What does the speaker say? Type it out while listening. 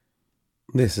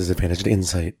This is Advantage and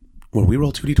Insight, where we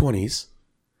roll 2d20s.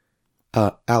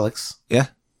 Alex, Yeah?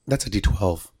 that's a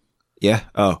d12 Yeah?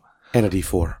 Oh. and a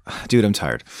d4. Dude, I'm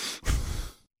tired.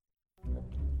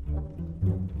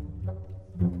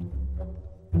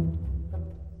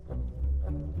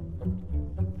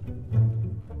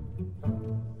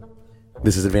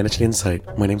 This is Advantage and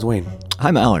Insight. My name's Wayne.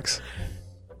 I'm Alex.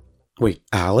 Wait,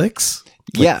 Alex?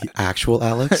 Like Yeah. the actual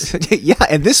Alex? Yeah,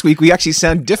 and this week we actually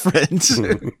sound different.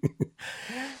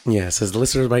 Yes, as the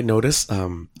listeners might notice,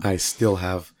 I still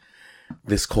have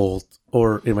this cold,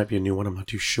 or it might be a new one. I'm not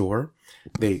too sure.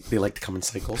 They like to come in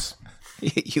cycles.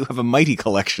 You have a mighty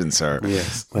collection, sir.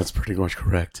 Yes, that's pretty much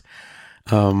correct.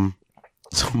 So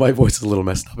my voice is a little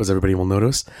messed up, as everybody will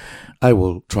notice. I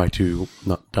will try to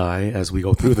not die as we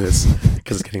go through this,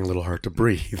 because it's getting a little hard to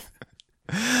breathe.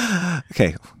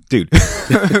 Okay, dude.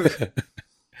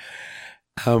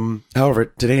 However,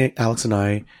 today Alex and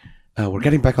I, we're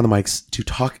getting back on the mics to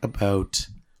talk about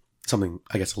something,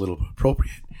 I guess, a little bit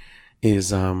appropriate,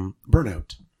 is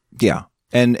burnout. Yeah.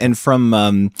 And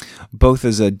from both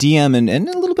as a DM and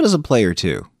a little bit as a player,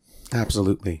 too.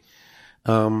 Absolutely.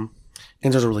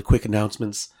 And there's a really quick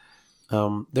announcements.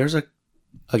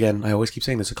 Again, I always keep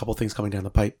saying there's a couple things coming down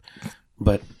the pipe,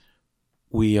 but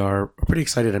we are pretty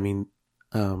excited. I mean,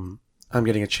 I'm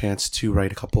getting a chance to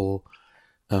write a couple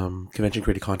convention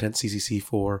created content, CCC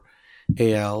for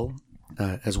AL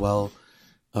as well.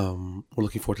 We're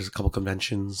looking forward to a couple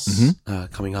conventions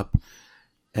coming up.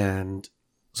 And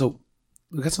so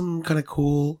we got some kind of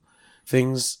cool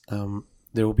things.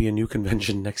 There will be a new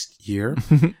convention next year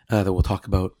that we'll talk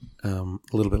about a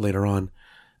little bit later on.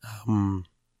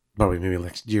 Probably maybe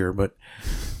next year, but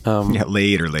Yeah,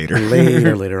 later.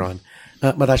 later on.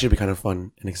 But that should be kind of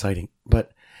fun and exciting.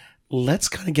 But let's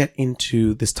kind of get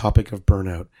into this topic of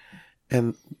burnout.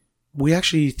 And we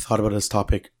actually thought about this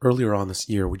topic earlier on this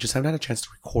year. We just haven't had a chance to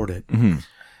record it.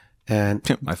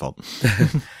 And My fault.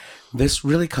 this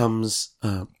really comes,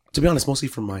 to be honest, mostly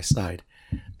from my side.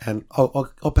 And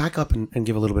I'll back up and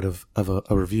give a little bit of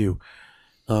a review.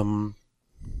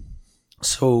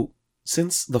 So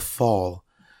since the fall,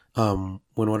 when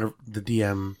one of the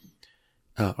DM,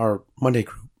 our Monday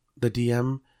group, the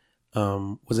DM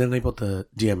wasn't unable to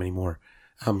DM anymore.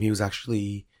 He was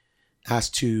actually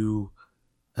asked to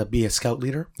be a scout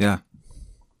leader. Yeah.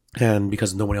 And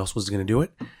because nobody else was going to do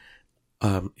it,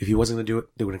 if he wasn't going to do it,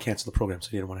 they would have canceled the program. So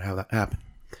he didn't want to have that happen.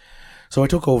 So I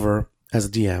took over as a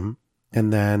DM.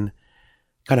 And then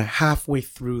kind of halfway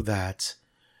through that,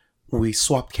 we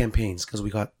swapped campaigns because we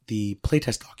got the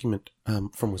playtest document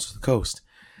from Wizards of the Coast.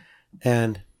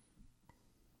 And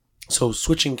so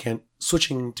switching to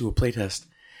a playtest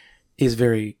is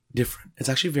very different. It's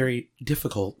actually very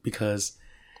difficult because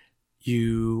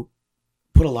you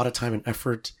put a lot of time and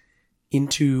effort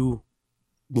into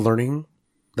learning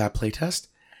that playtest,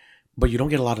 but you don't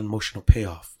get a lot of emotional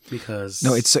payoff because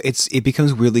No, it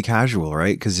becomes weirdly casual,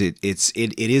 right? Because it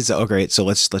is okay. So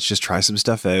let's just try some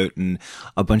stuff out, and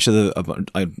a bunch of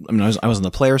I was on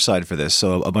the player side for this,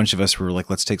 so a bunch of us were like,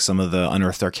 let's take some of the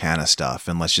Unearthed Arcana stuff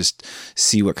and let's just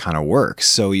see what kind of works.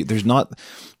 So there's not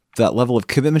that level of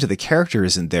commitment to the character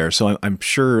isn't there. So I'm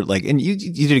sure, like, and you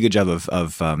did a good job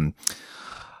of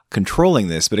controlling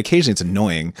this, but occasionally it's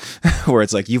annoying where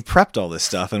it's like you've prepped all this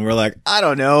stuff and we're like, I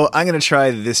don't know, I'm going to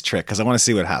try this trick because I want to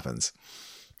see what happens.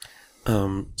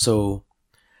 So,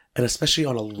 and especially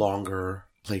on a longer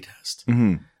playtest,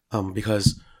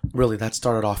 because really that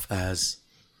started off as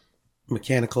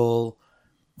mechanical,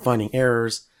 finding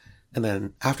errors, and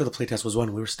then after the playtest was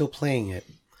won, we were still playing it,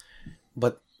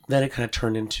 but then it kind of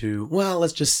turned into, well,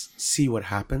 let's just see what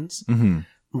happens.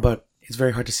 But it's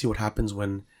very hard to see what happens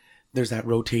when there's that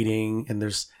rotating and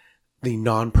there's the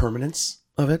non-permanence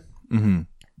of it.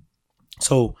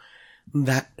 So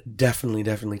that definitely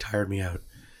tired me out.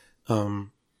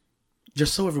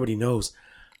 Just so everybody knows,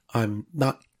 I'm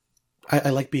not, I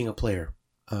like being a player.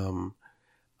 I'm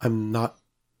not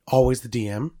always the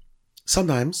DM.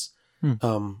 Sometimes,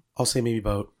 I'll say maybe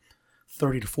about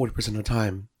 30 to 40% of the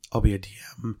time I'll be a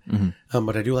DM.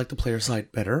 But I do like the player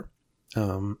side better.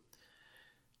 To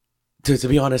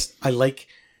be honest, I like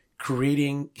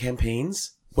creating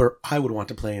campaigns where I would want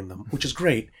to play in them, which is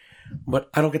great, but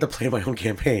I don't get to play my own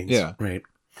campaigns. Yeah. Right.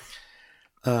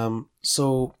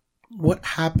 So what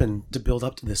happened to build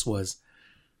up to this was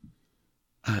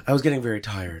I was getting very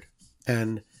tired,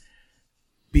 and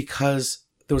because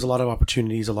there was a lot of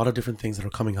opportunities, a lot of different things that are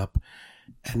coming up,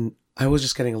 and I was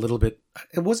just getting a little bit,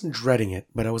 I wasn't dreading it,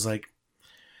 but I was like,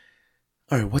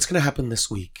 all right, what's going to happen this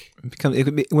week?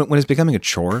 When it's becoming a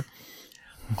chore.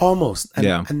 Almost. And,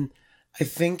 Yeah. And I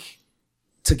think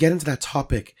to get into that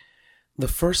topic, the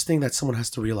first thing that someone has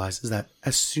to realize is that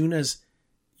as soon as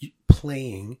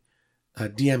playing,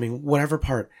 DMing, whatever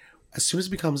part, as soon as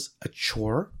it becomes a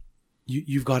chore,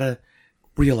 you've got to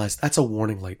realize that's a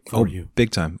warning light for you.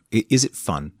 Big time. Is it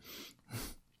fun?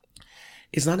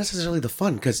 It's not necessarily the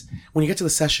fun, because when you get to the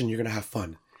session, you're going to have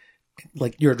fun.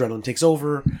 Like, your adrenaline takes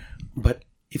over. But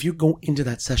if you go into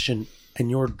that session and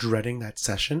you're dreading that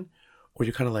session, or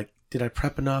you're kind of like, did I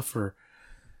prep enough? Or,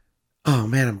 oh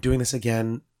man, I'm doing this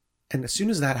again. And as soon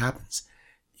as that happens,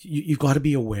 you've got to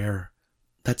be aware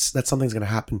that something's going to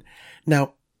happen.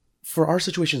 Now, for our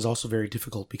situation is also very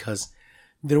difficult because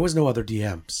there was no other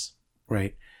DMs,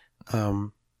 right?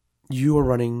 You were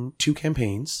running 2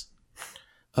 campaigns,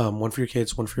 one for your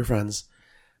kids, one for your friends.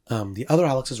 The other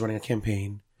Alex is running a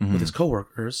campaign with his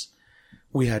coworkers.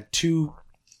 We had 2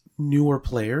 newer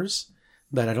players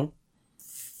that I don't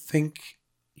think,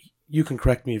 you can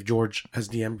correct me if George has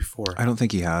DM'd before. I don't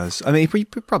think he has. I mean, he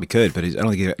probably could, but I don't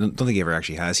think he ever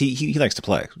actually has. He likes to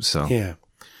play, so yeah.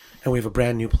 And we have a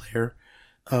brand new player.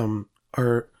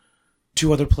 Our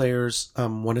 2 other players,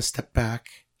 one has stepped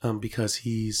back because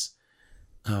he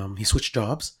switched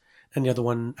jobs, and the other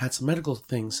one had some medical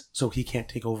things, so he can't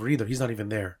take over either. He's not even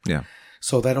there. Yeah.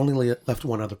 So that only left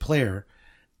one other player,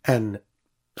 and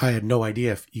I had no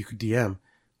idea if you could DM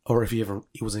or if he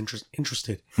was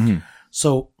interested. Mm-hmm.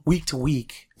 So week to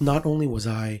week, not only was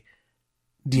I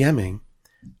DMing,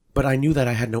 but I knew that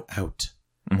I had no out.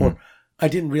 Mm-hmm. Or I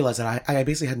didn't realize that I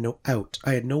basically had no out.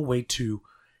 I had no way to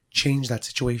change that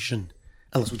situation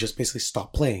unless we just basically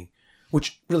stopped playing,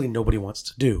 which really nobody wants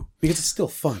to do because it's still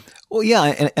fun. Well,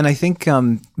 yeah, and I think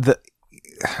the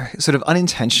sort of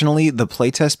unintentionally, the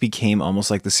playtest became almost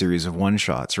like the series of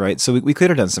one-shots, right? So we could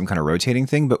have done some kind of rotating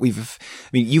thing, but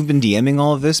you've been DMing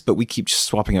all of this, but we keep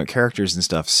swapping out characters and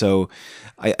stuff. So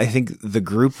I think the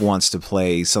group wants to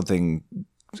play something,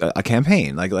 a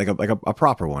campaign, like a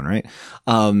proper one, right?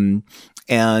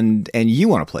 And you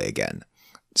want to play again.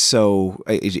 So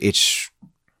it's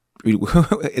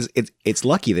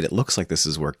lucky that it looks like this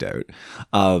has worked out.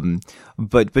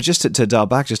 But just to dial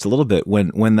back just a little bit,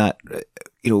 when that,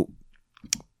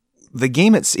 the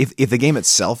game, if the game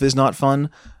itself is not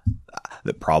fun,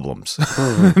 the problems,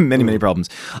 many problems.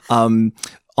 On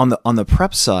the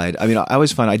prep side, I mean, I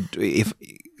always find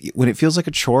when it feels like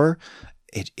a chore,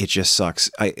 it just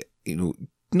sucks.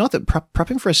 Not that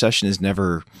prepping for a session is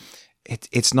never,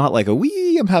 it's not like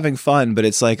I'm having fun, but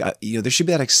it's like, there should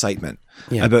be that excitement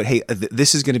about, hey,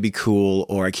 this is going to be cool,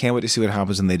 or I can't wait to see what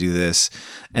happens when they do this.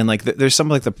 And like, there's some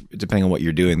like depending on what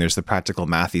you're doing, there's the practical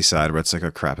mathy side where it's like,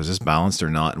 oh crap, is this balanced or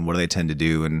not? And what do they tend to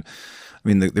do? And I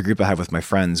mean, the group I have with my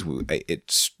friends,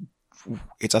 it's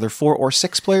either 4 or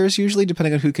 6 players usually,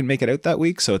 depending on who can make it out that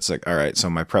week. So it's like, all right, so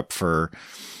my prep for,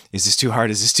 is this too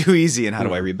hard? Is this too easy? And how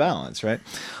do I rebalance? Right.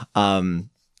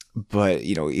 But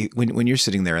when you're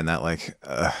sitting there in that, like,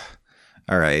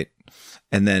 all right.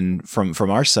 And then from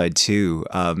our side too,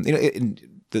 I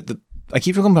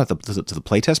keep talking about the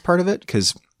playtest part of it,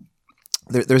 because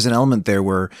there's an element there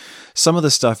where some of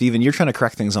the stuff, even you're trying to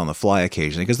correct things on the fly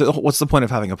occasionally, because what's the point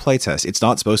of having a playtest? It's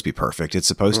not supposed to be perfect. It's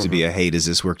supposed to be a, hey, does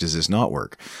this work? Does this not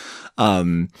work?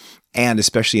 And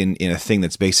especially in a thing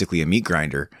that's basically a meat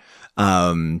grinder,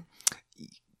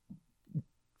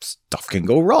 stuff can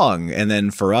go wrong. And then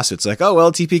for us, it's like, oh,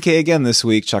 well, TPK again this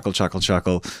week. Chuckle, chuckle,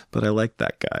 chuckle. But I like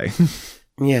that guy.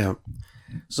 Yeah.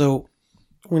 So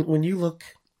when you look,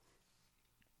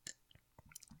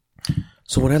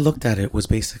 when I looked at it, was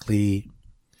basically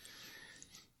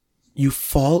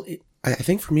I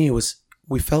think for me it was,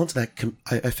 we fell into that,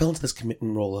 I fell into this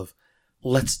commitment role of,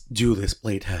 let's do this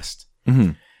play test.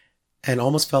 Mm-hmm. And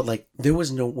almost felt like there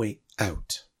was no way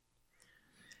out,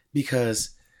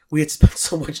 because we had spent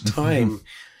so much time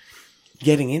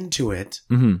getting into it.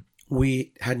 Mm-hmm.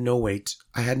 We had no way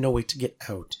I had no way to get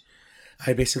out.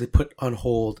 I basically put on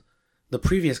hold the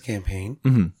previous campaign,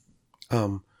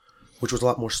 which was a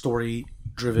lot more story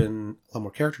driven, a lot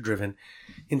more character driven,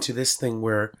 into this thing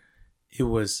where it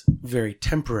was very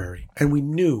temporary, and we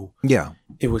knew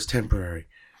it was temporary.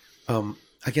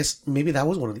 I guess maybe that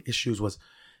was one of the issues, was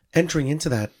entering into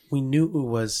that. We knew it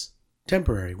was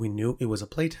temporary. We knew it was a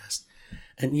playtest.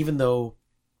 And even though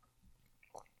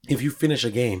if you finish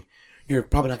a game, you're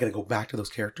probably not going to go back to those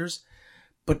characters,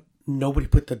 but nobody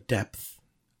put the depth,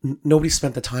 nobody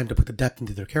spent the time to put the depth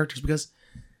into their characters, because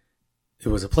it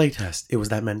was a playtest. It was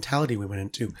that mentality we went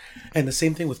into. And the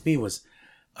same thing with me was,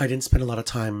 I didn't spend a lot of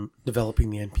time developing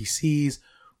the NPCs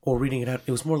or reading it out.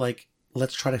 It was more like,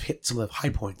 let's try to hit some of the high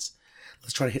points.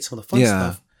 Let's try to hit some of the fun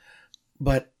stuff.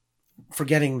 But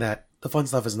forgetting that the fun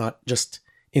stuff is not just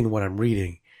in what I'm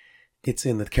reading. It's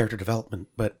in the character development.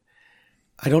 But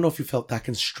I don't know if you felt that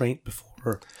constraint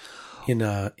before in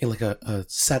like a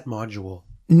set module.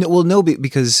 No, well, no,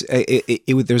 because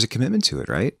there's a commitment to it,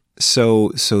 right?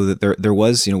 So that there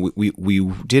was,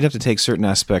 we did have to take certain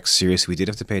aspects seriously. We did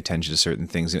have to pay attention to certain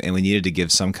things, and we needed to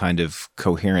give some kind of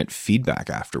coherent feedback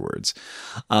afterwards.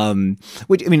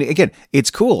 Which, I mean, again,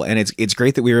 it's cool and it's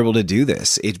great that we were able to do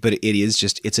this. But it is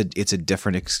just it's a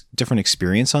different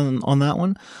experience on that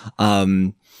one.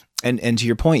 And to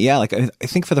your point, yeah, like I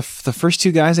think for the first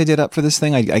two guys I did up for this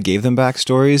thing, I gave them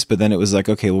backstories, but then it was like,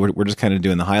 okay, well, we're just kind of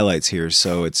doing the highlights here,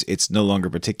 so it's no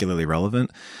longer particularly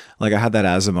relevant. Like I had that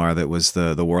Azamar that was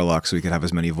the warlock, so we could have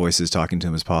as many voices talking to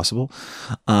him as possible.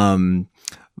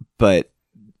 But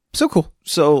so cool.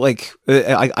 So like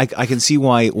I can see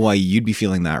why you'd be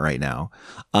feeling that right now.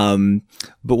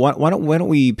 But why don't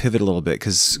we pivot a little bit,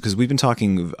 because we've been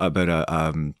talking about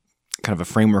kind of a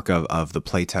framework of the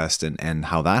playtest and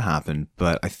how that happened.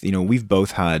 But we've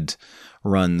both had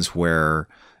runs where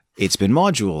it's been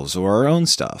modules or our own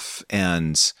stuff,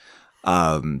 and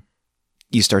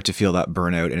you start to feel that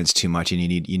burnout and it's too much, and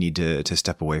you need to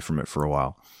step away from it for a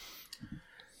while.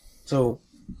 So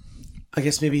I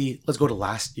guess maybe let's go to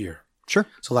last year. Sure.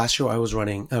 So last year I was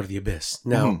running Out of the Abyss.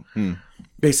 Now,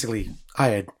 basically I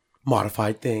had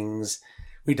modified things.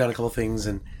 We'd done a couple things,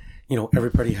 and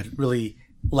everybody had really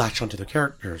latch onto the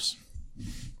characters.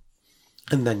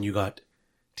 And then you got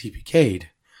TPK'd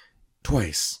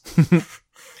twice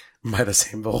by the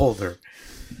same beholder.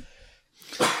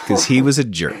 Because he was a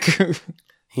jerk.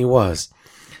 He was.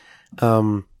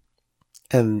 And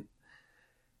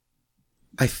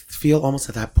I feel almost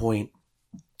at that point,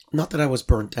 not that I was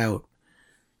burnt out,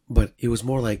 but it was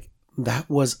more like that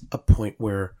was a point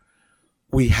where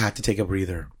we had to take a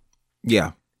breather.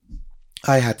 Yeah.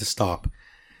 I had to stop.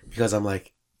 Because I'm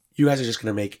like, you guys are just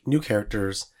going to make new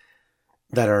characters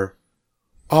that are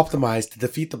optimized to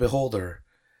defeat the beholder,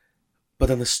 but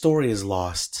then the story is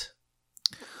lost.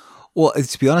 Well,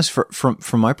 to be honest,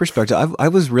 from my perspective, I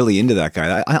was really into that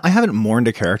guy. I haven't mourned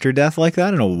a character death like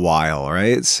that in a while,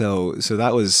 right? So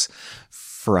that was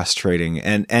frustrating.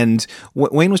 And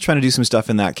Wayne was trying to do some stuff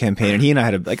in that campaign, and he and I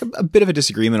had a bit of a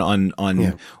disagreement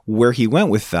on where he went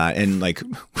with that. And like,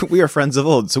 we are friends of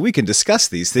old, so we can discuss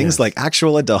these things like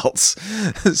actual adults.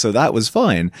 So that was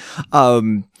fine.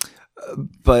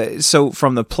 But so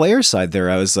from the player side there,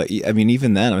 I was like, I mean,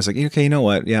 even then I was like, okay, you know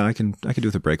what? Yeah, I can do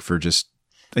with a break for just,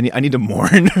 I need to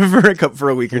mourn for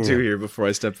a week or two here before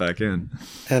I step back in.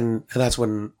 And that's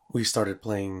when we started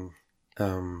playing,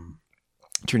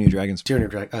 Tyranny of Dragons. Tyranny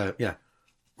of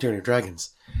Dragons.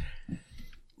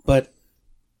 But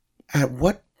at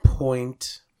what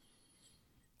point,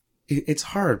 it's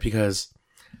hard because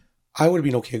I would have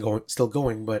been okay still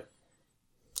going, but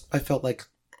I felt like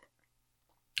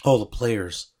all the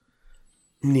players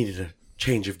needed a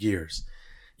change of gears.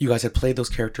 You guys had played those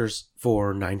characters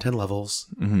for 9-10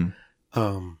 levels. Mm-hmm.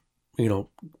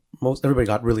 Everybody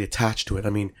got really attached to it.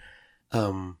 I mean,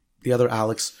 the other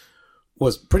Alex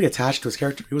was pretty attached to his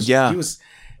character. He was.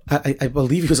 I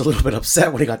believe he was a little bit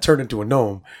upset when he got turned into a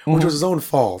gnome, which was his own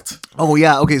fault. Oh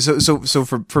yeah, okay. So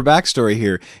for backstory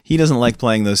here, he doesn't like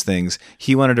playing those things.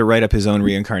 He wanted to write up his own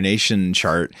reincarnation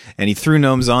chart, and he threw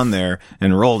gnomes on there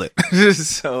and rolled it.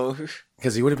 So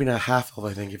because he would have been a half elf,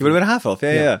 I think. He would have been a half elf.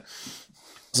 Yeah.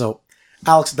 So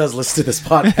Alex does listen to this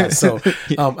podcast. So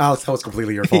Alex, that was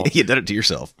completely your fault. You did it to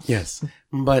yourself. Yes,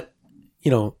 but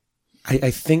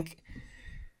I think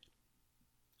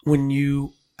when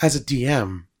you, as a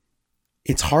DM,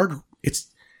 it's hard. It's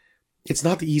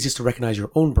not the easiest to recognize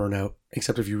your own burnout,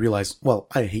 except if you realize, well,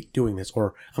 I hate doing this,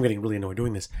 or I'm getting really annoyed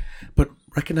doing this. But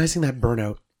recognizing that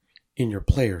burnout in your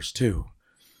players too,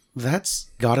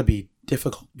 that's got to be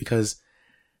difficult because,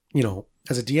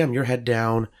 as a DM, you're head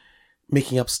down,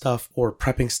 making up stuff or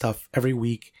prepping stuff every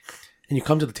week, and you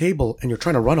come to the table and you're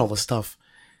trying to run all this stuff.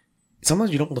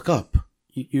 Sometimes you don't look up.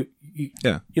 You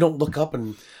don't look up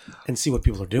and see what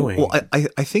people are doing. Well,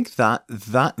 I think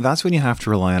that's when you have to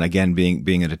rely on, again,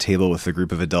 being at a table with a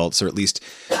group of adults, or at least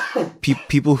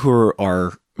people who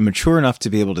are mature enough to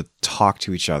be able to talk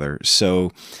to each other.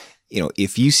 So,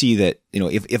 if you see that,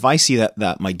 if I see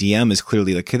that my DM is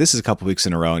clearly like, okay, this is a couple weeks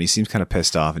in a row and he seems kind of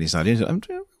pissed off and he's not into it,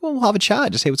 we'll have a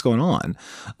chat, just say what's going on,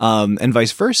 and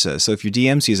vice versa. So if your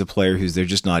DM sees a player they're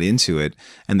just not into it,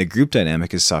 and the group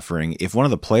dynamic is suffering, if one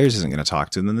of the players isn't going to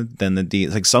talk to them, then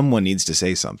the someone needs to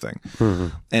say something. Mm-hmm.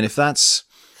 And if that's,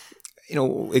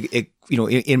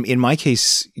 in my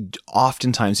case,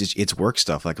 oftentimes it's work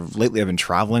stuff. Like lately, I've been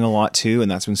traveling a lot too, and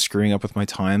that's been screwing up with my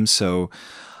time. So,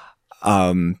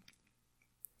 am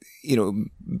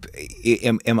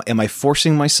I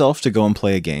forcing myself to go and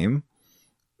play a game?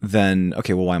 Then,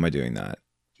 okay, well, why am I doing that?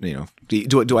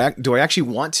 do I actually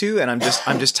want to? And I'm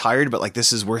just tired, but like,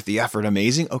 this is worth the effort.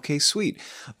 Amazing. Okay, sweet.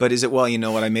 But is it, well, you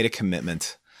know what? I made a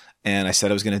commitment and I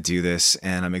said I was going to do this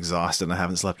and I'm exhausted and I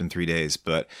haven't slept in 3 days,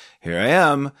 but here I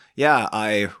am. Yeah.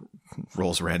 I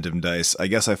rolls random dice. I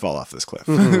guess I fall off this cliff.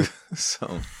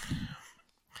 Mm-hmm.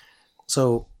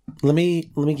 So let me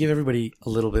give everybody a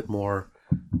little bit more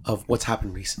of what's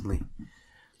happened recently.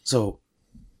 So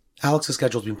Alex's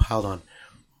schedule's been piled on.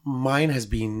 Mine has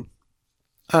been,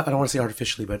 I don't want to say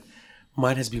artificially, but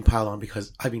mine has been piled on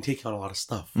because I've been taking on a lot of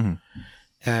stuff. Mm-hmm.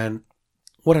 And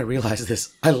what I realized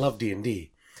is I love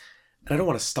D&D. And I don't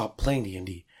want to stop playing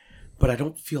D&D. But I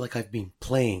don't feel like I've been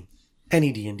playing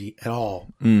any D&D at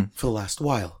all for the last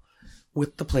while.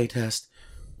 With the playtest,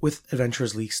 with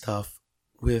Adventurers League stuff,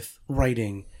 with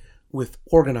writing, with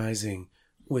organizing,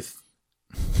 with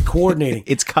coordinating.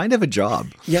 It's kind of a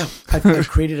job. Yeah. I've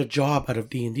created a job out of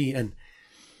D&D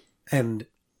and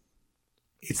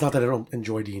it's not that I don't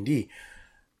enjoy D&D.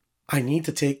 I need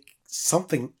to take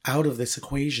something out of this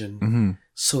equation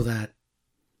so that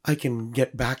I can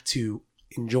get back to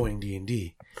enjoying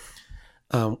D&D.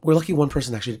 We're lucky one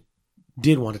person actually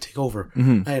did want to take over.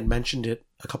 I had mentioned it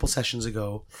a couple sessions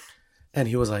ago and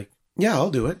he was like, yeah, I'll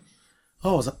do it.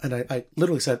 Oh, and I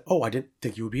literally said, oh, I didn't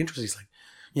think you would be interested. He's like,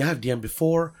 yeah, I've DM'd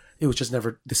before. It was just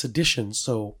never this edition.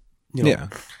 So,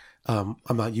 I'm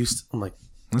not used. I'm like,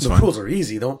 that's the fine. Rules are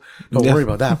easy. Don't worry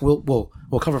about that. We'll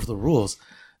cover for the rules.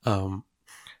 And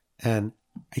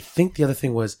I think the other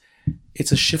thing was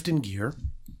it's a shift in gear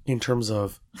in terms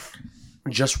of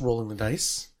just rolling the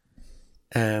dice.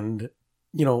 And,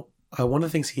 one of the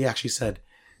things he actually said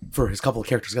for his couple of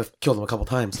characters, I've killed them a couple of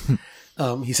times.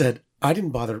 He said, I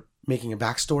didn't bother making a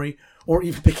backstory or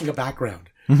even picking a background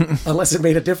unless it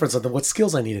made a difference on what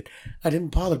skills I needed. I didn't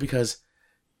bother because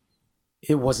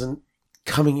it wasn't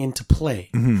coming into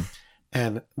play.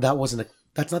 And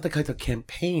that's not the kind of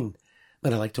campaign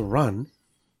that I like to run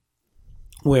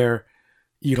where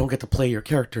you don't get to play your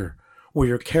character, where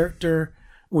your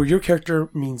character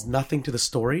means nothing to the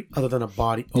story other than a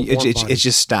body. It's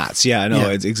just stats. Yeah, I know. Yeah.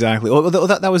 It's exactly. Well,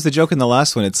 that was the joke in the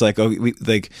last one. It's like,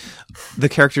 the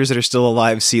characters that are still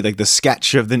alive see like the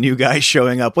sketch of the new guy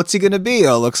showing up. What's he going to be?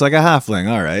 Oh, looks like a halfling.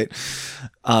 All right.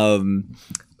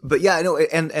 But yeah, no,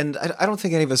 and I don't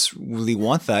think any of us really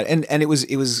want that. And it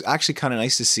was actually kind of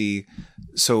nice to see.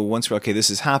 So once we're okay, this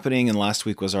is happening, and last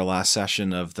week was our last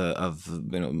session of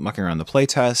mucking around the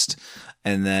playtest.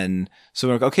 And then, so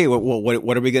we're like, okay,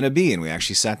 what are we going to be? And we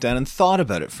actually sat down and thought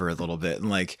about it for a little bit.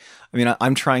 And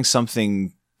I'm trying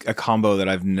a combo that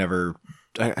I've never,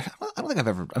 I don't think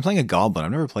I'm playing a goblin.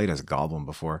 I've never played as a goblin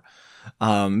before.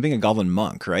 Being a goblin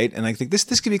monk, right? And I think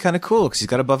this could be kind of cool because he's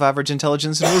got above average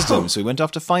intelligence and wisdom. So he went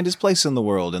off to find his place in the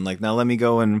world. And now let me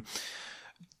go and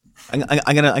I'm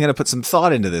gonna put some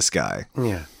thought into this guy.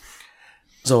 Yeah.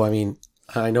 So,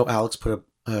 I know Alex put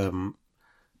a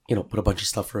bunch of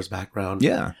stuff for his background.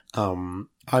 Yeah. I'm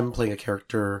playing a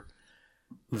character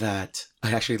that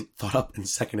I actually thought up in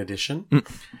 2nd edition,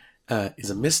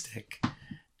 is a mystic.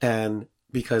 And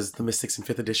because the mystics in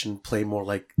 5th edition play more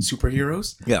like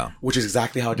superheroes, which is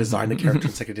exactly how I designed the character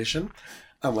in 2nd edition,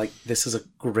 I'm like, this is a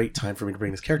great time for me to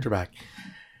bring this character back.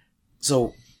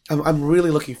 So I'm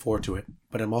really looking forward to it,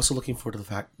 but I'm also looking forward to the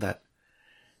fact that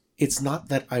it's not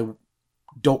that I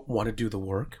don't want to do the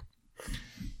work,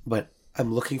 but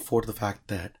I'm looking forward to the fact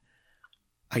that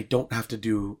I don't have to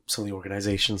do some of the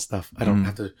organization stuff. I don't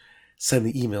have to send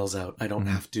the emails out. I don't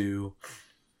have to...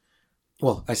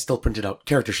 Well, I still printed out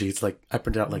character sheets. Like, I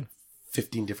printed out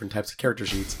 15 different types of character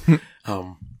sheets.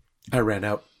 I ran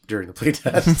out during the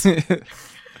playtest.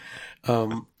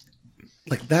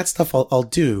 That stuff I'll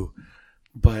do,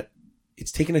 but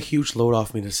it's taken a huge load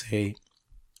off me to say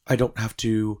I don't have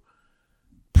to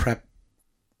prep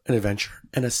an adventure.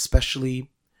 And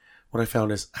especially what I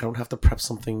found is I don't have to prep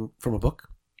something from a book.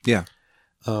 Yeah.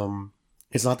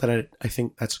 It's not that I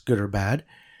think that's good or bad.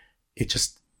 It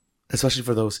just, especially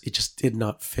for those, it just did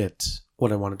not fit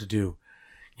what I wanted to do.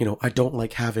 I don't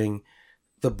like having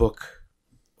the book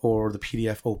or the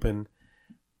PDF open,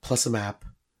 plus a map,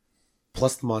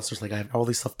 plus the monsters. I have all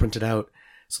these stuff printed out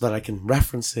so that I can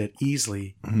reference it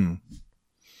easily. I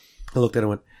looked at it and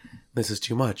went, this is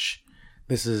too much.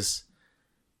 This is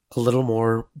a little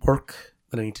more work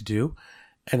that I need to do.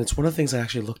 And it's one of the things I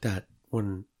actually looked at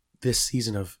when this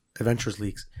season of Adventurers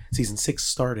League, season 6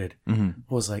 started,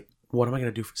 was like, what am I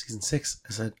going to do for season 6?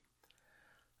 I said,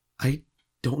 I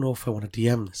don't know if I want to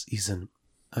DM this season.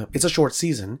 It's a short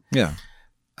season. Yeah.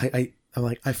 I'm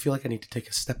like, I feel like I need to take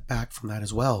a step back from that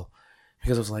as well.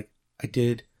 Because I was like, I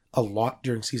did a lot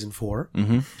during season 4.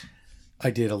 I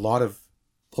did a lot of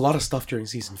stuff during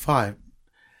season 5.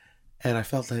 And I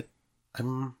felt that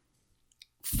I'm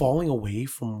falling away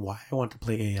from why I want to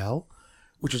play AL,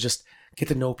 which was just get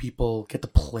to know people, get to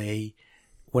play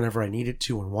whenever I needed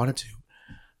to and wanted to.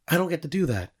 I don't get to do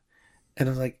that. And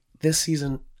I was like, this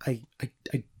season,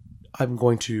 I'm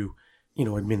going to,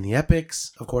 admin the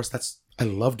epics. Of course, I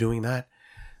love doing that.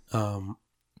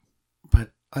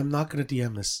 But I'm not going to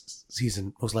DM this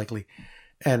season, most likely.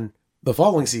 And the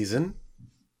following season,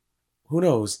 who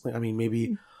knows? I mean,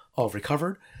 maybe I'll have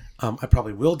recovered. I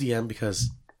probably will DM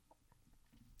because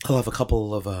I'll have a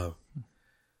couple of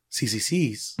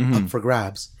CCCs up for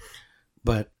grabs.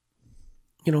 But,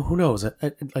 who knows?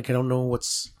 I don't know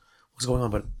what's going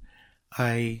on, but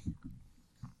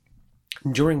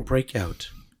during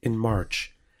Breakout in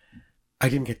March, I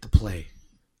didn't get to play.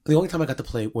 The only time I got to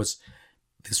play was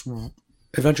this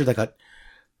adventure that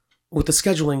with the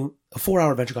scheduling, a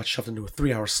 4-hour adventure got shoved into a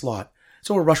 3-hour slot.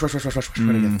 So we're rush, trying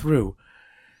to get through.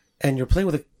 And you're playing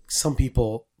with some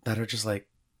people that are just like,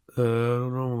 I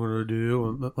don't know what I'm going to do.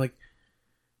 I'm like,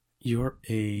 you're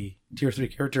a tier 3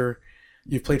 character.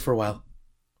 You've played for a while.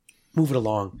 Move it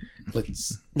along.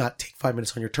 Let's not take 5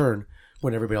 minutes on your turn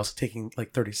when everybody else is taking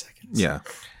like 30 seconds. Yeah.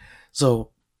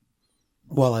 So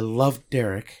while I love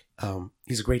Derek,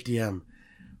 he's a great DM,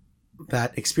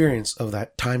 that experience of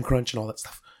that time crunch and all that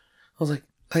stuff, I was like,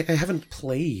 I haven't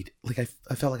played. Like I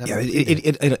felt like I haven't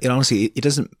played it honestly,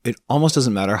 it almost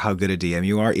doesn't matter how good a DM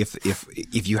you are.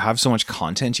 If you have so much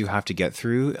content you have to get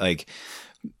through, like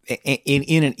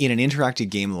in an interactive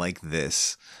game like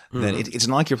this, then it's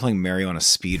not like you're playing Mario on a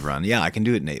speed run. Yeah, I can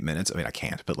do it in 8 minutes. I mean, I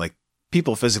can't, but like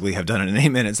people physically have done it in 8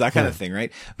 minutes, that kind of thing,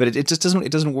 right? But it just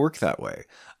doesn't work that way.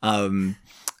 And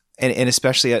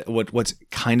especially at what's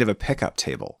kind of a pickup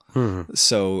table.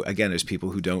 So again, there's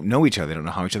people who don't know each other, they don't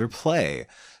know how each other play.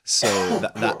 So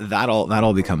that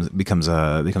all becomes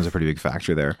a pretty big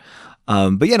factor there.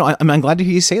 But yeah, I'm glad to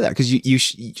hear you say that, because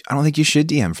I don't think you should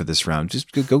DM for this round.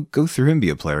 Just go through and be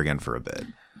a player again for a bit.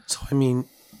 So I mean,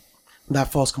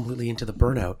 that falls completely into the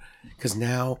burnout, because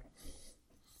now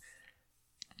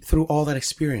through all that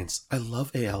experience, I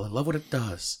love AL, I love what it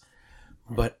does,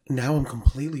 but now I'm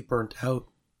completely burnt out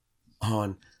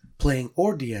on playing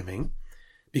or DMing,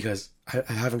 because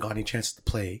I haven't got any chance to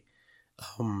play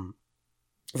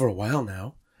for a while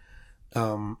now.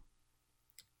 I'm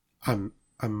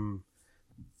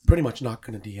pretty much not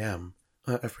going to DM.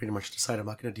 I've pretty much decided I'm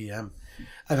not going to DM.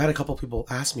 I've had a couple people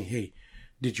ask me, "Hey,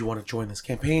 did you want to join this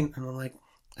campaign?" And I'm like,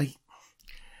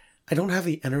 I don't have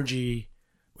the energy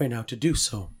right now to do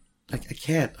so. I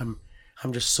can't. I'm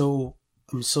so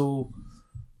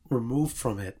removed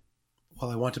from it.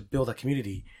 While I want to build a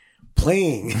community,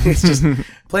 playing, it's just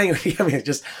playing. I mean, it's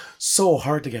just so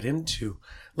hard to get into.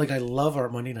 Like, I love our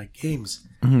Monday night games,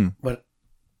 but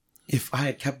if I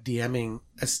had kept DMing,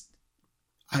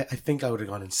 I think I would have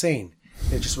gone insane.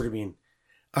 It just would have been,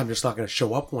 I'm just not going to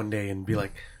show up one day and be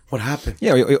like, "What happened?"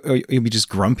 Yeah, you'll be just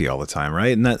grumpy all the time,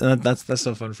 right? And that's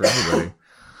no fun for everybody.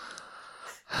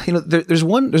 There's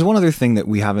one other thing that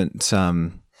we haven't.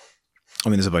 I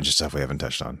mean, there's a bunch of stuff we haven't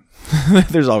touched on.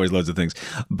 There's always loads of things.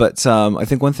 But I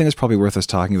think one thing is probably worth us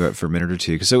talking about for a minute or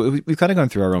two. Because so we've kind of gone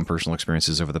through our own personal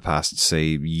experiences over the past, say,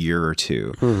 year or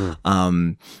two.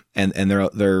 And they're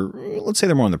let's say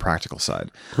they're more on the practical side.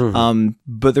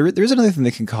 But there is another thing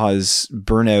that can cause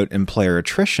burnout and player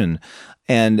attrition,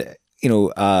 and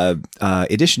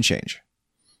edition change,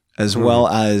 as well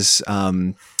as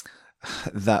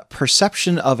that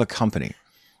perception of a company,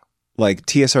 like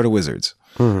TSR to Wizards.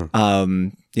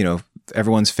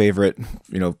 Everyone's favorite,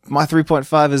 my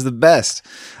 3.5 is the best,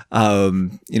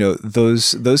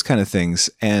 those kind of things.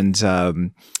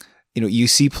 And, you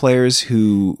see players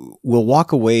who will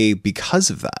walk away because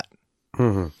of that,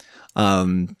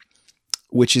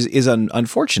 which is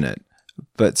unfortunate.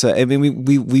 But, I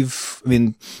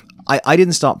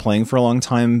didn't stop playing for a long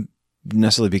time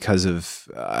necessarily because of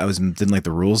didn't like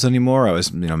the rules anymore. I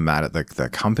was mad at the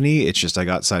company. It's just I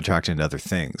got sidetracked into other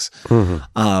things.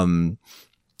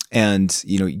 And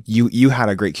you had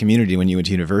a great community when you went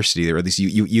to university, or at least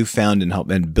you found and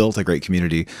helped and built a great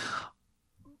community.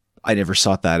 I never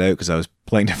sought that out because I was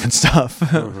playing different stuff.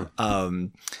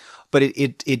 But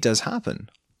it does happen.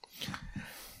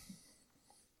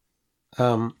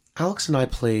 Alex and I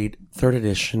played 3rd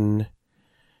edition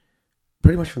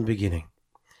pretty much from the beginning.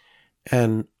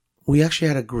 And we actually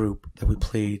had a group that we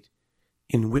played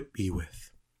in Whitby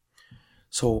with.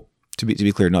 So to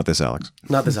be clear, not this Alex.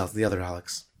 Not this Alex, the other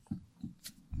Alex.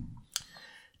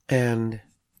 And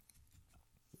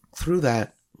through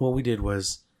that, what we did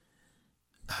was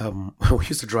we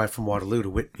used to drive from Waterloo to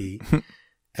Whitby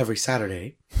every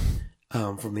Saturday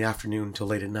from the afternoon till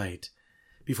late at night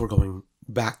before going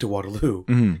back to Waterloo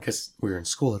because we were in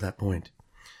school at that point.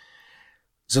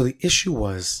 So the issue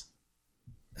was,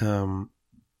 that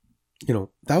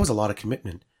was a lot of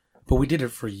commitment, but we did it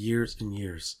for years and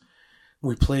years.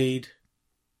 We played,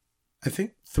 I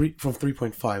think, from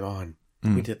 3.5 on.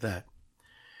 We did that.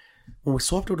 When we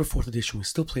swapped over to 4th edition, we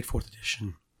still played 4th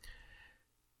edition.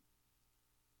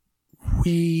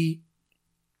 We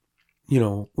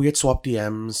had swapped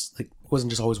DMs. Like, it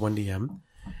wasn't just always one DM.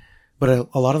 But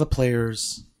a lot of the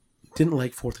players didn't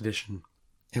like 4th edition.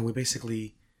 And we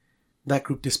basically, that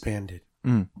group disbanded.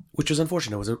 Which was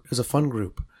unfortunate. It was a fun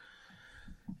group.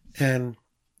 And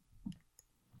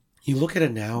you look at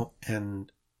it now,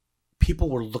 and people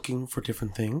were looking for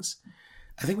different things.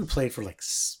 I think we played for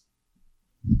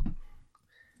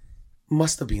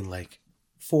must have been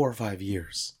 4 or 5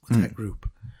 years with that group.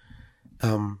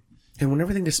 And when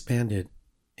everything disbanded,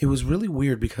 it was really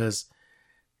weird because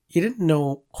you didn't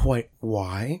know quite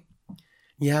why.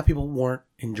 Yeah, people weren't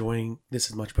enjoying this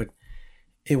as much, but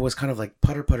it was kind of like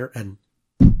putter and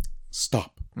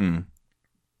stop.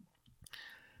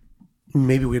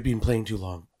 Maybe we had been playing too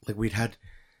long. Like, we'd had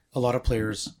a lot of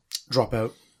players drop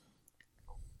out.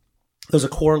 There was a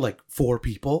core 4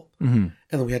 people, and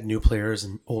then we had new players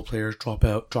and old players drop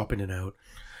in and out.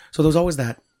 So there was always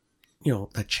that,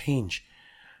 that change.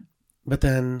 But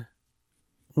then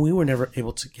we were never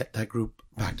able to get that group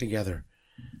back together.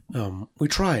 We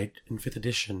tried in 5th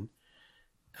edition.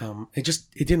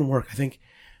 It didn't work. I think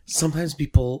sometimes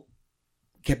people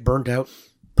get burned out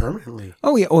permanently.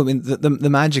 Oh yeah. Oh, I mean, the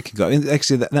magic can go. I mean,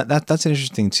 actually, that's an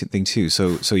interesting thing too.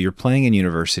 So you're playing in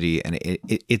university, and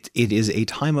it is a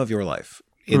time of your life.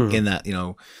 In that,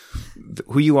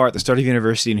 who you are at the start of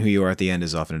university and who you are at the end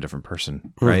is often a different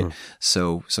person, right?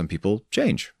 So some people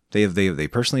change. They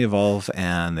personally evolve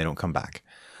and they don't come back.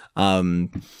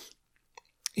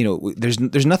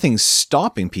 There's nothing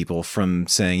stopping people from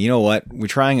saying, you know what, we're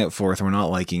trying it 4th and we're not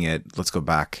liking it. Let's go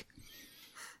back.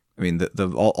 I mean,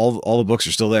 all the books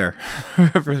are still there for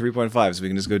 3.5, so we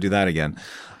can just go do that again.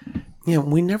 Yeah,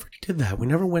 we never did that. We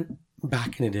never went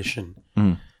back in edition.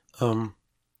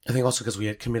 I think also because we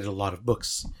had committed a lot of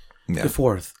books to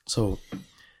 4th, so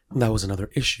that was another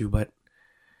issue. But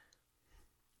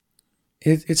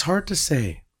it's hard to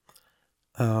say.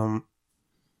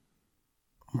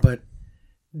 But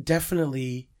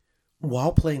definitely,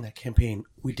 while playing that campaign,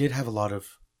 we did have a lot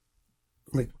of,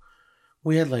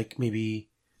 we had maybe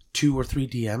 2 or 3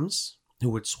 DMs who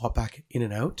would swap back in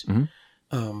and out.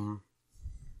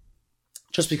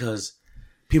 Just because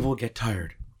people would get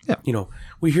tired. Yeah.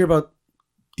 We hear about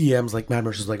DMs like Mad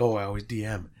Merchants, oh, I always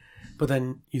DM. But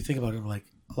then you think about it, a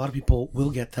lot of people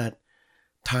will get that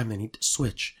time they need to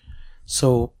switch.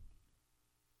 So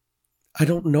I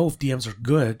don't know if DMs are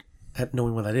good at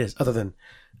knowing what that is, other than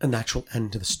a natural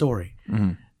end to the story.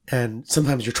 And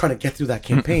sometimes you're trying to get through that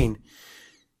campaign.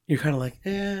 You're kind of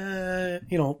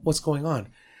what's going on?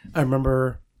 I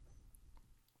remember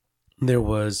there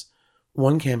was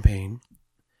one campaign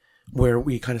where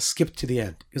we kind of skipped to the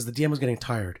end because the DM was getting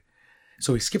tired.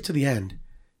 So we skipped to the end.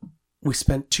 We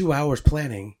spent 2 hours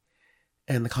planning,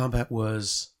 and the combat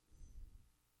was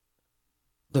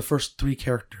the first 3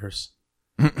 characters.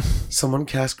 Someone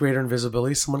cast Greater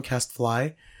Invisibility, someone cast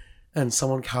Fly, and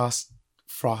someone cast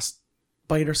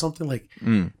Frostbite or something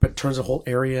but turns the whole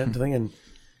area into thing, and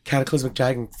Cataclysmic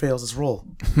Dragon fails his roll.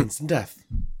 Instant death.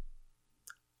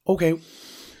 Okay.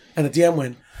 And the DM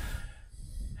went,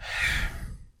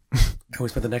 and we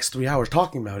spent the next 3 hours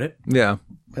talking about it. Yeah.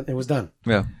 And it was done.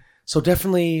 Yeah. So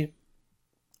definitely,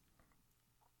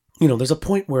 there's a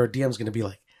point where a DM's going to be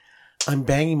like, I'm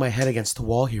banging my head against the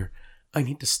wall here. I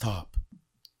need to stop.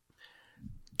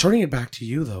 Turning it back to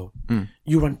you, though,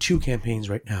 you run 2 campaigns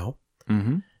right now.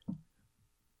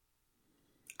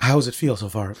 How does it feel so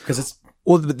far? Because it's...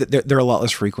 Well, they're a lot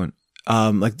less frequent.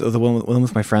 The one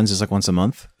with my friends is once a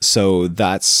month. So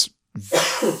that's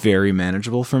very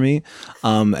manageable for me.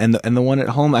 And the one at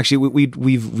home, actually,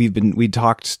 we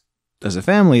talked as a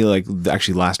family,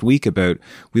 actually last week, about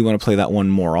we want to play that one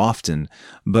more often,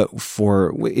 but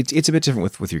it's a bit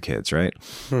different with your kids, right?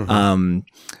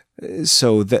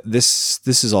 So this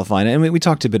is all fine. And we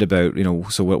talked a bit about,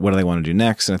 so what do they want to do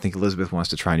next? And I think Elizabeth wants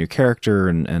to try a new character,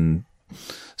 and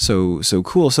so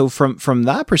cool. So from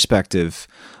that perspective,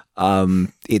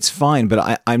 it's fine,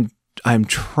 but I'm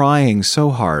trying so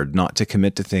hard not to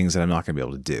commit to things that I'm not going to be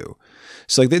able to do.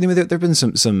 So there've been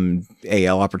some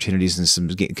AL opportunities and some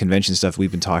convention stuff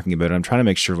we've been talking about. I'm trying to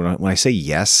make sure when I say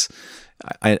yes,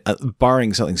 I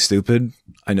barring something stupid,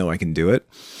 I know I can do it.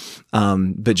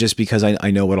 But just because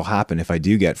I know what'll happen if I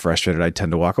do get frustrated, I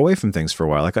tend to walk away from things for a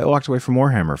while. Like I walked away from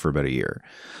Warhammer for about a year.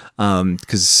 And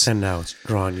now it's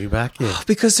drawing you back in.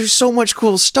 Because there's so much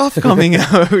cool stuff coming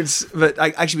out. But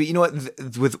actually, you know what?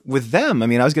 With them, I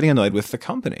mean, I was getting annoyed with the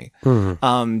company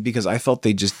because I felt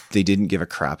they didn't give a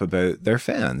crap about their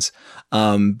fans.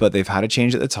 But they've had a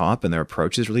change at the top, and their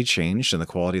approach has really changed, and the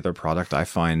quality of their product, I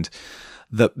find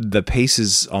the pace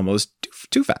is almost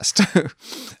too fast.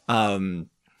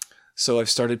 So I've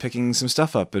started picking some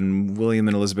stuff up, and William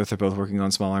and Elizabeth are both working on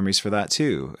Small Armies for that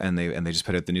too. And they just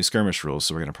put out the new skirmish rules,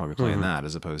 so we're going to probably play in that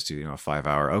as opposed to, a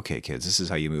 5-hour, okay, kids, this is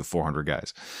how you move 400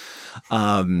 guys.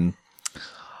 And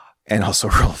also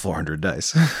roll 400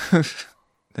 dice.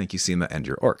 Thank you, Seema, and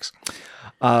your orcs.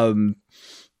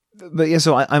 But yeah,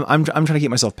 so I'm trying to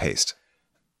keep myself paced,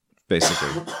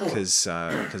 basically, because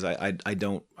I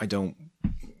don't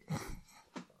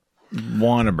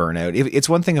want to burn out. It's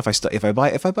one thing if I buy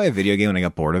a video game and I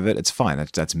get bored of it, it's fine.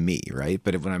 That's me, right?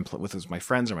 But when I'm with my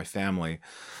friends or my family,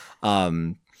 I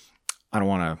don't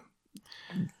want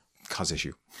to cause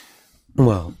issue.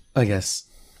 Well, I guess,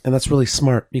 and that's really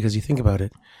smart because you think about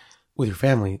it. With your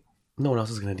family, no one else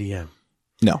is going to DM.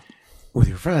 No. With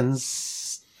your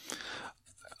friends,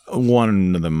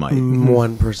 one of them might.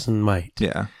 One person might.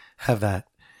 Yeah. Have that.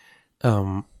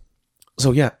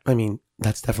 So yeah, I mean,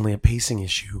 that's definitely a pacing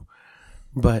issue.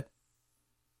 But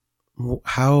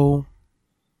how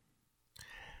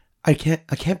I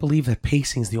can't believe that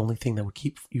pacing is the only thing that would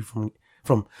keep you from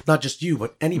not just you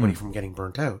but anybody from getting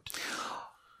burnt out.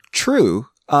 True.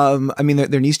 I mean,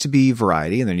 there needs to be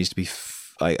variety, and there needs to be.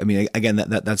 I mean, again,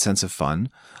 that sense of fun.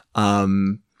 I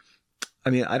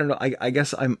mean, I don't know. I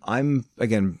guess I'm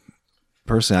again,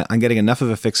 personally, I'm getting enough of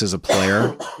a fix as a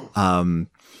player.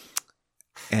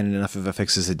 And enough of a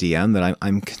fix as a DM that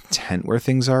I'm content where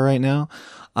things are right now.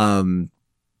 I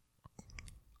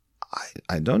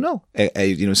don't know.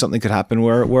 Something could happen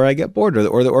where I get bored,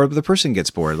 or the person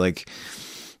gets bored. Like,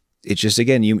 it's just,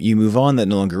 again, you move on. That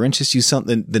no longer interests you.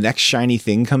 Something, the next shiny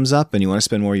thing comes up, and you want to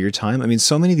spend more of your time. I mean,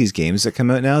 so many of these games that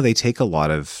come out now, they take a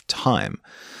lot of time.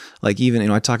 Like, even,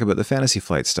 I talk about the Fantasy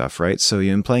Flight stuff, right? So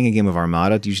playing a game of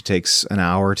Armada, it usually takes an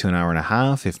hour to an hour and a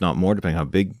half, if not more, depending on how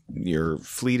big your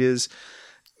fleet is.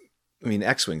 I mean,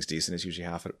 X-Wing's decent. It's usually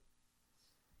half an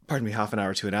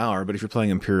hour to an hour. But if you're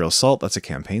playing Imperial Assault, that's a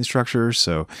campaign structure.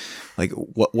 So, like,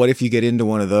 what if you get into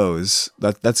one of those?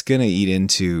 That's going to eat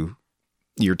into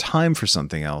your time for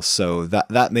something else. So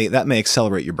that may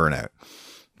accelerate your burnout,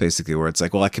 basically, where it's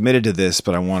like, well, I committed to this,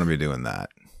 but I want to be doing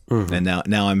that. Mm-hmm. And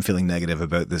now I'm feeling negative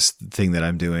about this thing that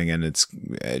I'm doing, and it's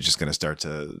just going to start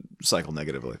to cycle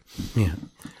negatively. Yeah.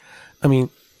 I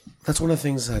mean, that's one of the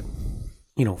things that,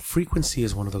 frequency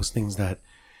is one of those things that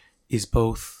is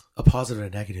both a positive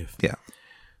and a negative. Yeah.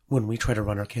 When we try to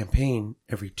run our campaign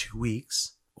every 2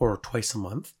 weeks or twice a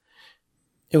month,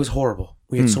 it was horrible.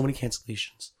 We had so many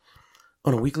cancellations.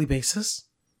 On a weekly basis,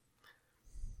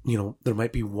 there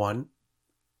might be one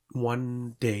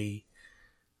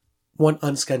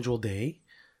unscheduled day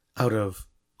out of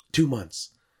 2 months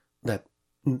that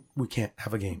we can't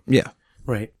have a game. Yeah.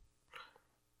 Right?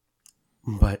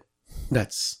 But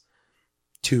that's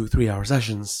 2-3 hour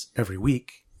sessions every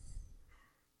week.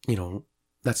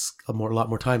 That's a lot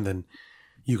more time than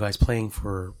you guys playing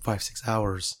for 5-6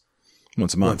 hours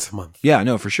once a month. Yeah,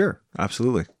 no, for sure.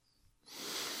 Absolutely.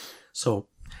 So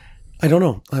I don't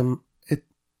know.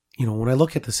 When I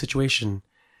look at the situation,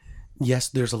 yes,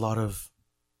 there's a lot of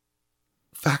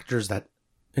factors that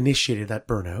initiated that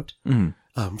burnout.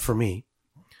 For me,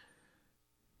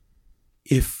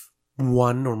 if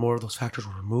one or more of those factors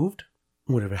were removed,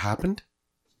 would have it happened?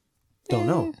 Don't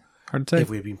know. Hard to say. If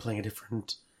we had been playing a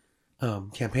different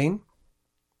campaign,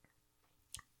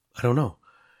 I don't know.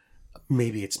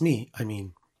 Maybe it's me. I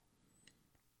mean,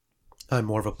 I'm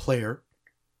more of a player.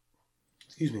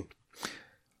 Excuse me.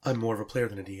 I'm more of a player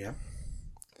than a DM.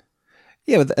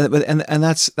 Yeah, but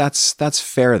that's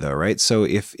fair though, right? So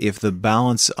if the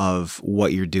balance of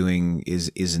what you're doing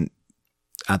isn't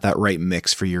at that right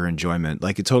mix for your enjoyment,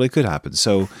 like, it totally could happen.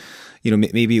 So,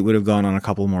 maybe it would have gone on a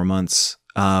couple more months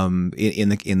in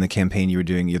the campaign you were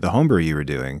doing, the homebrew you were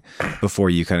doing, before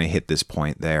you kind of hit this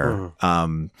point there.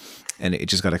 And it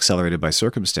just got accelerated by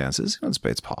circumstances.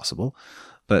 It's possible.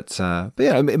 But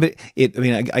yeah, I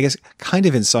mean, I guess kind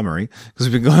of in summary, because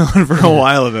we've been going on for a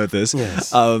while about this.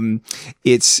 Yes.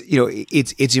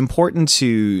 It's important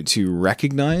to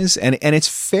recognize, and it's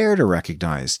fair to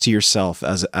recognize to yourself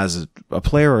as a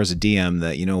player or as a DM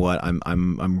that,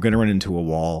 I'm going to run into a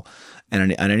wall,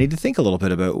 and I need to think a little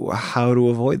bit about how to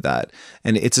avoid that.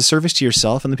 And it's a service to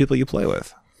yourself and the people you play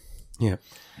with. Yeah.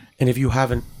 And if you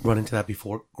haven't run into that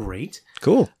before, great.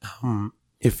 Cool.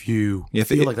 If you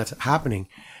feel like that's happening,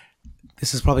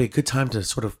 this is probably a good time to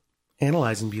sort of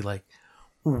analyze and be like,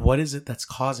 what is it that's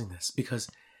causing this? Because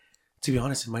to be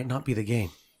honest, it might not be the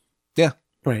game. Yeah.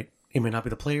 Right. It may not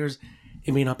be the players.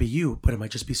 It may not be you, but it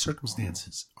might just be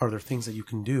circumstances. Are there things that you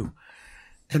can do?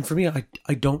 And for me,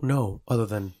 I don't know, other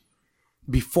than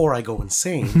before I go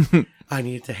insane, I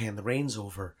needed to hand the reins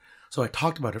over. So I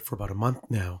talked about it for about a month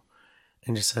now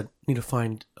and just said, need to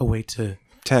find a way to...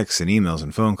 Texts and emails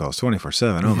and phone calls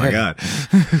 24/7. Oh, my God.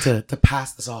 to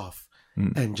pass this off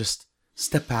and just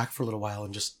step back for a little while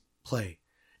and just play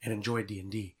and enjoy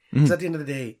D&D. Because at the end of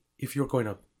the day, if you're going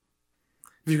to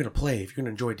play, if you're going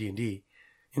to enjoy D&D,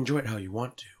 enjoy it how you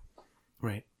want to,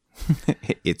 right?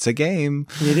 It's a game.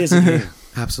 It is a game.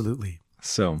 Absolutely.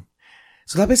 So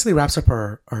that basically wraps up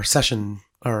our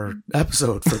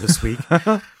episode for this week.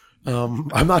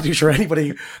 I'm not too sure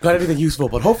anybody got anything useful,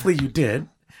 but hopefully you did.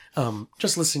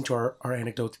 Just listening to our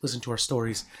anecdotes, listening to our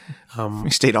stories. We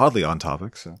stayed oddly on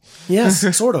topic. So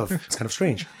yes, sort of. It's kind of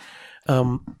strange.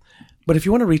 But if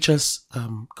you want to reach us,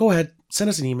 go ahead, send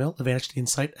us an email,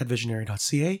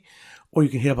 advantagedinsight@visionary.ca, or you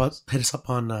can hit us up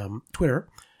on Twitter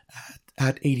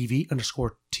at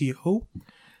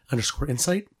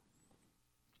ADV_TO_insight,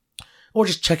 or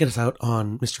just check us out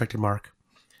on Misdirected Mark.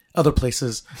 Other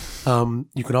places,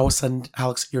 you can always send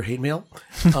Alex your hate mail.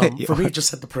 For me, just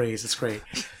send the praise. It's great.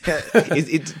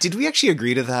 Did we actually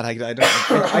agree to that?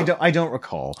 I don't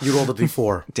recall. You rolled it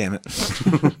before. Damn it.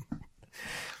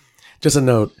 Just a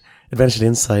note. Advantaged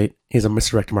Insight is a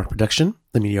Misdirected Mark production,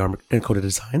 the Media Arm Encoded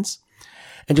Designs.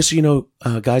 And just so you know,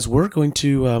 guys, we're going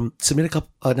to submit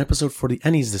an episode for the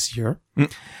Ennies this year.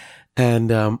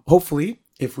 And hopefully,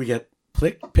 if we get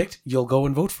picked, you'll go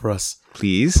and vote for us.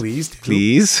 Please. Please do.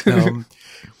 Please.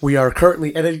 We are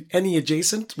currently Ennie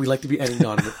adjacent. We'd like to be Ennie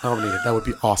nominated. That would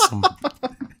be awesome.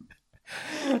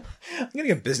 I'm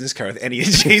getting a business card with Ennie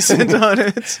adjacent on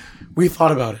it. We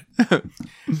thought about it.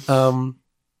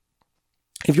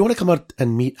 If you want to come out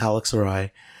and meet Alex or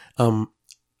I, I'm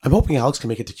hoping Alex can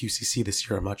make it to QCC this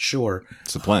year. I'm not sure.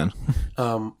 It's the plan.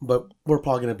 But we're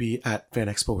probably going to be at Fan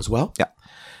Expo as well. Yeah.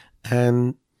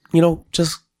 And,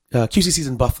 just QCC's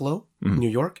in Buffalo, New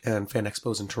York, and Fan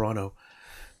Expo's in Toronto.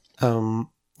 If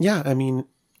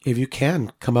you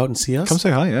can, come out and see us. Come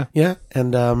say hi, yeah. Yeah.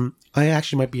 And I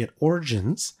actually might be at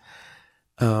Origins.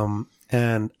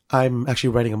 And I'm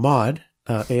actually writing a mod,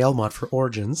 AL mod for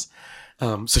Origins.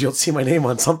 So you'll see my name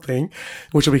on something,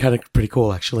 which will be kind of pretty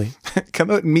cool, actually. Come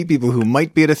out and meet people who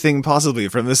might be at a thing possibly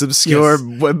from this obscure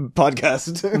web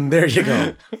podcast. There you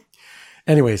go.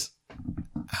 Anyways,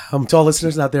 to all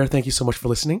listeners out there, thank you so much for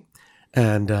listening,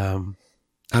 and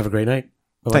have a great night.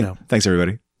 Bye now. Thanks,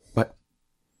 everybody.